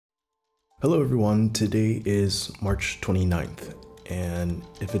Hello everyone, today is March 29th, and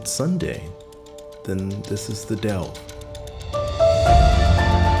if it's Sunday, then this is The Delve.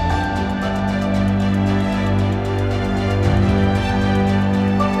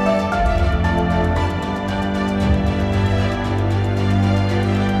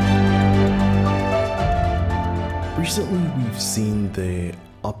 Recently, we've seen the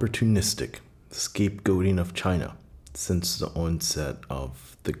opportunistic scapegoating of China since the onset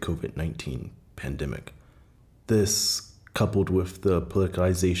of the COVID-19 pandemic. This, coupled with the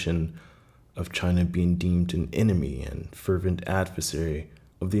politicization of China being deemed an enemy and fervent adversary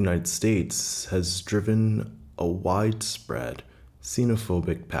of the United States, has driven a widespread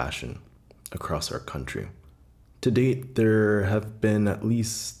xenophobic passion across our country. To date, there have been at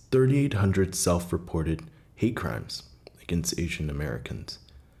least 3,800 self-reported hate crimes against Asian Americans.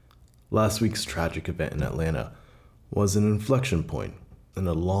 Last week's tragic event in Atlanta was an inflection point in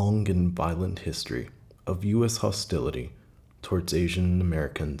a long and violent history of U.S. hostility towards Asian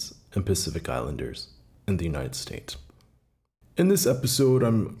Americans and Pacific Islanders in the United States. In this episode,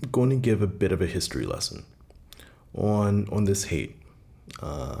 I'm going to give a bit of a history lesson on this hate.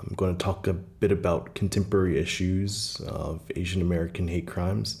 I'm going to talk a bit about contemporary issues of Asian American hate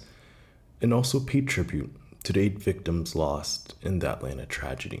crimes and also pay tribute to the 8 victims lost in the Atlanta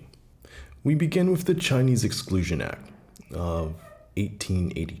tragedy. We begin with the Chinese Exclusion Act of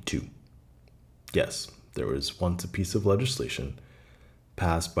 1882. Yes, there was once a piece of legislation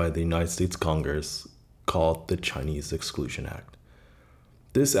passed by the United States Congress called the Chinese Exclusion Act.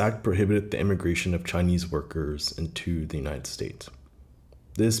 This act prohibited the immigration of Chinese workers into the United States.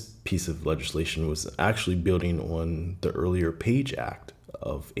 This piece of legislation was actually building on the earlier Page Act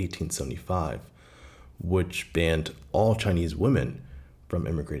of 1875, which banned all Chinese women from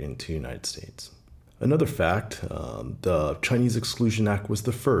immigrating to the United States. Another fact, the Chinese Exclusion Act was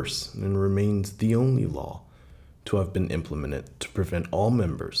the first and remains the only law to have been implemented to prevent all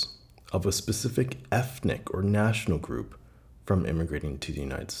members of a specific ethnic or national group from immigrating to the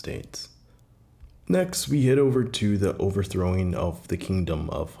United States. Next, we head over to the overthrowing of the Kingdom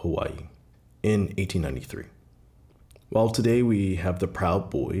of Hawaii in 1893. While today we have the Proud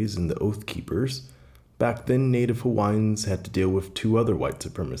Boys and the Oath Keepers, back then Native Hawaiians had to deal with 2 other white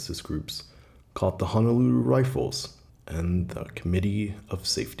supremacist groups called the Honolulu Rifles and the Committee of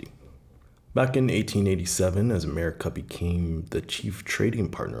Safety. Back in 1887, as America became the chief trading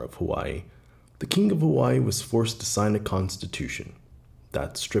partner of Hawaii, the King of Hawaii was forced to sign a constitution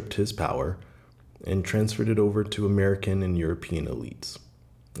that stripped his power and transferred it over to American and European elites.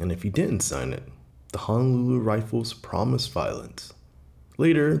 And if he didn't sign it, the Honolulu Rifles promised violence.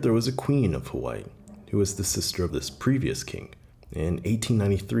 Later, there was a Queen of Hawaii, who was the sister of this previous king. In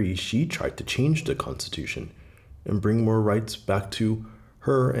 1893, she tried to change the constitution and bring more rights back to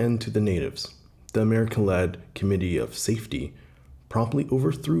her and to the natives. The American-led Committee of Safety promptly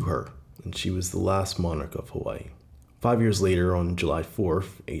overthrew her, and she was the last monarch of Hawaii. 5 years later, on July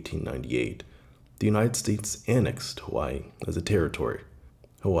 4th, 1898, the United States annexed Hawaii as a territory.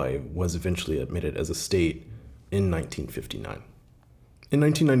 Hawaii was eventually admitted as a state in 1959. In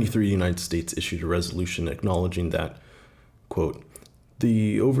 1993, the United States issued a resolution acknowledging that, quote,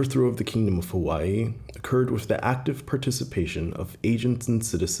 "The overthrow of the Kingdom of Hawaii occurred with the active participation of agents and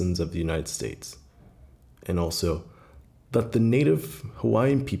citizens of the United States, and also that the native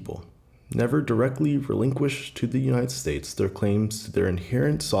Hawaiian people never directly relinquished to the United States their claims to their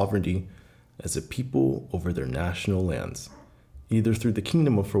inherent sovereignty as a people over their national lands, either through the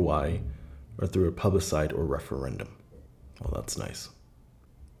Kingdom of Hawaii or through a plebiscite or referendum." Well, that's nice.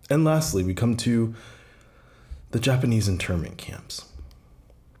 And lastly, we come to the Japanese internment camps.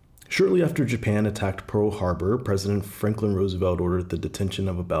 Shortly after Japan attacked Pearl Harbor, President Franklin Roosevelt ordered the detention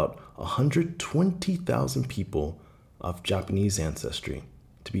of about 120,000 people of Japanese ancestry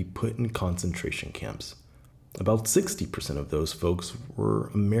to be put in concentration camps. About 60% of those folks were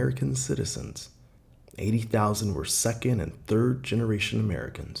American citizens. 80,000 were second and third generation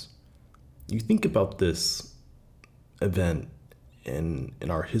Americans. You think about this event in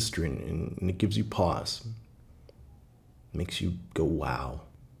our history, and it gives you pause. It makes you go, wow.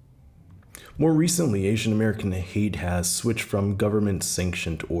 More recently, Asian American hate has switched from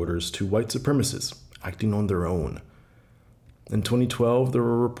government-sanctioned orders to white supremacists acting on their own. In 2012, there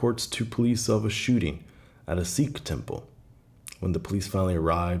were reports to police of a shooting at a Sikh temple. When the police finally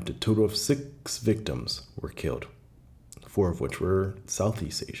arrived, a total of 6 victims were killed, 4 of which were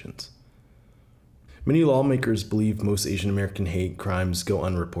Southeast Asians. Many lawmakers believe most Asian American hate crimes go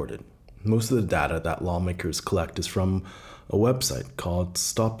unreported. Most of the data that lawmakers collect is from a website called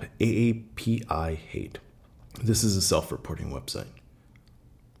Stop AAPI Hate. This is a self-reporting website.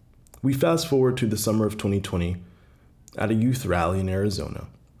 We fast forward to the summer of 2020 at a youth rally in Arizona.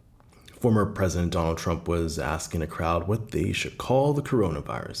 Former President Donald Trump was asking a crowd what they should call the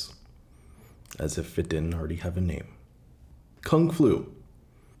coronavirus, as if it didn't already have a name. Kung Flu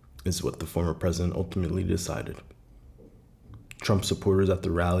is what the former president ultimately decided. Trump supporters at the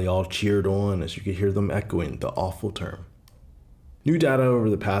rally all cheered on as you could hear them echoing the awful term. New data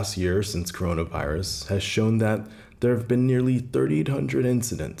over the past year since coronavirus has shown that there have been nearly 3,800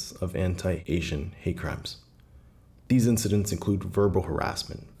 incidents of anti-Asian hate crimes. These incidents include verbal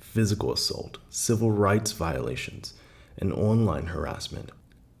harassment, physical assault, civil rights violations, and online harassment.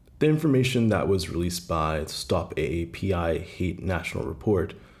 The information that was released by Stop AAPI Hate National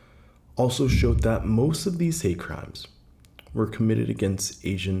Report also showed that most of these hate crimes were committed against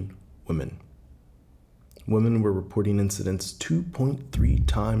Asian women. Women were reporting incidents 2.3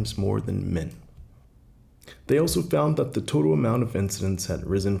 times more than men. They also found that the total amount of incidents had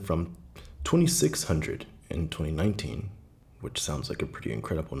risen from 2,600 in 2019, which sounds like a pretty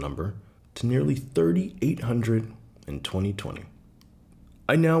incredible number, to nearly 3,800 in 2020.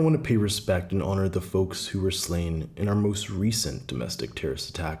 I now want to pay respect and honor the folks who were slain in our most recent domestic terrorist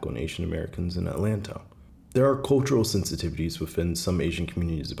attack on Asian Americans in Atlanta. There are cultural sensitivities within some Asian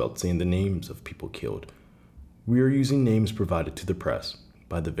communities about saying the names of people killed. We are using names provided to the press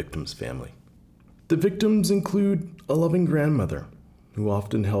by the victim's family. The victims include a loving grandmother who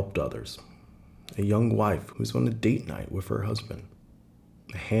often helped others, a young wife who's on a date night with her husband,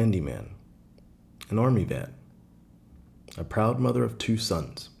 a handyman, an army vet, a proud mother of 2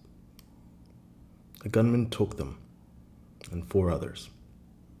 sons. A gunman took them, and 4 others.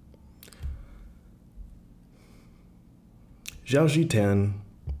 Zhao Jitan,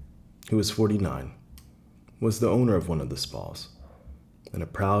 who was 49, was the owner of one of the spas and a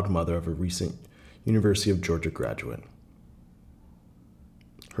proud mother of a recent University of Georgia graduate.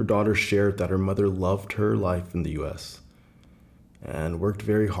 Her daughter shared that her mother loved her life in the U.S. and worked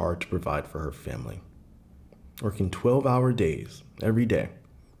very hard to provide for her family, working 12-hour days every day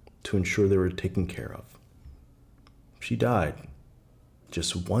to ensure they were taken care of. She died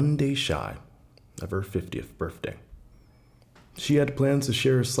just 1 day shy of her 50th birthday. She had plans to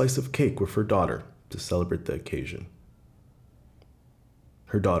share a slice of cake with her daughter to celebrate the occasion.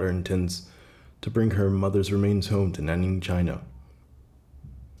 Her daughter intends to bring her mother's remains home to Nanning, China,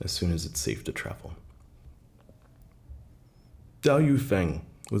 as soon as it's safe to travel. Zhao Yufeng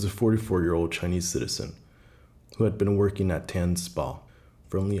was a 44-year-old Chinese citizen who had been working at Tan's spa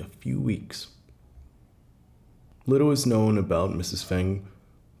for only a few weeks. Little is known about Mrs. Feng,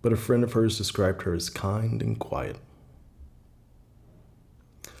 but a friend of hers described her as kind and quiet.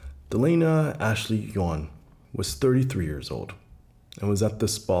 Delana Ashley Yuan was 33 years old and was at the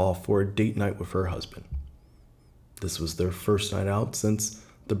spa for a date night with her husband. This was their first night out since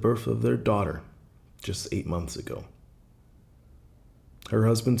the birth of their daughter just 8 months ago. Her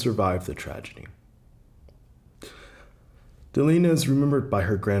husband survived the tragedy. Delana is remembered by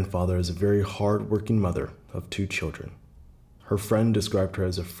her grandfather as a very hard-working mother of 2 children. Her friend described her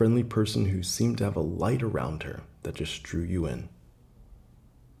as a friendly person who seemed to have a light around her that just drew you in.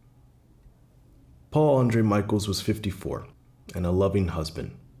 Paul Andre Michaels was 54 and a loving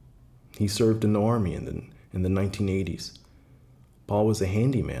husband. He served in the Army in the 1980s. Paul was a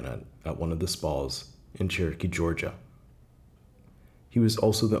handyman at one of the spas in Cherokee, Georgia. He was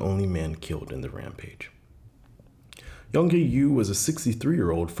also the only man killed in the rampage. Younghae Yu was a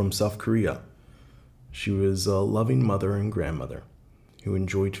 63-year-old from South Korea. She was a loving mother and grandmother who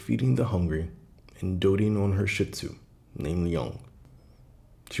enjoyed feeding the hungry and doting on her Shih Tzu, named Young.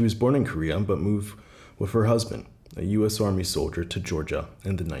 She was born in Korea but moved with her husband, a U.S. Army soldier, to Georgia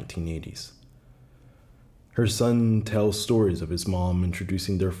in the 1980s. Her son tells stories of his mom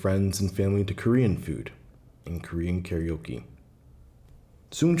introducing their friends and family to Korean food and Korean karaoke.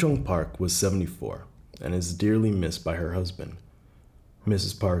 Soong-Chung Park was 74 and is dearly missed by her husband.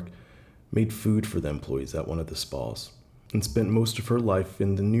 Mrs. Park made food for the employees at one of the spas and spent most of her life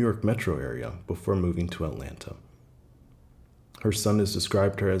in the New York metro area before moving to Atlanta. Her son has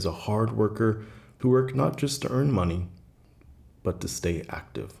described her as a hard worker who worked not just to earn money, but to stay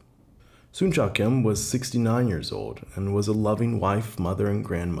active. Soon Cha Kim was 69 years old and was a loving wife, mother, and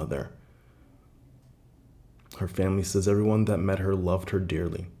grandmother. Her family says everyone that met her loved her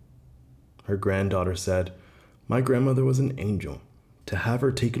dearly. Her granddaughter said, "My grandmother was an angel. To have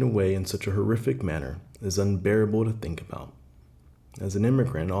her taken away in such a horrific manner is unbearable to think about. As an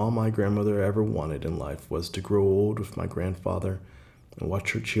immigrant, all my grandmother ever wanted in life was to grow old with my grandfather and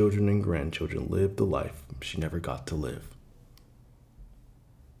watch her children and grandchildren live the life she never got to live."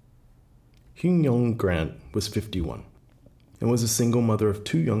 Hyun Young Grant was 51 and was a single mother of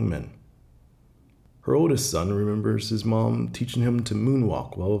 2 young men. Her oldest son remembers his mom teaching him to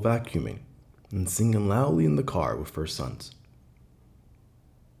moonwalk while vacuuming and singing loudly in the car with her sons.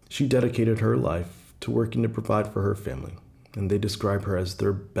 She dedicated her life to working to provide for her family, and they describe her as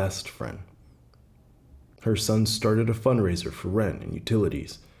their best friend. Her sons started a fundraiser for rent and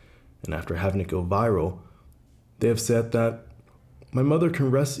utilities, and after having it go viral, they have said that my mother can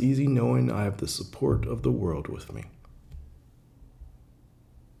rest easy knowing I have the support of the world with me.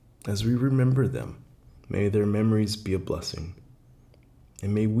 As we remember them, may their memories be a blessing,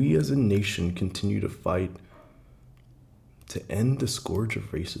 and may we as a nation continue to fight to end the scourge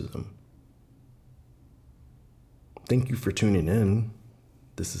of racism. Thank you for tuning in.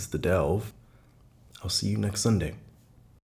 This is The Delve. I'll see you next Sunday.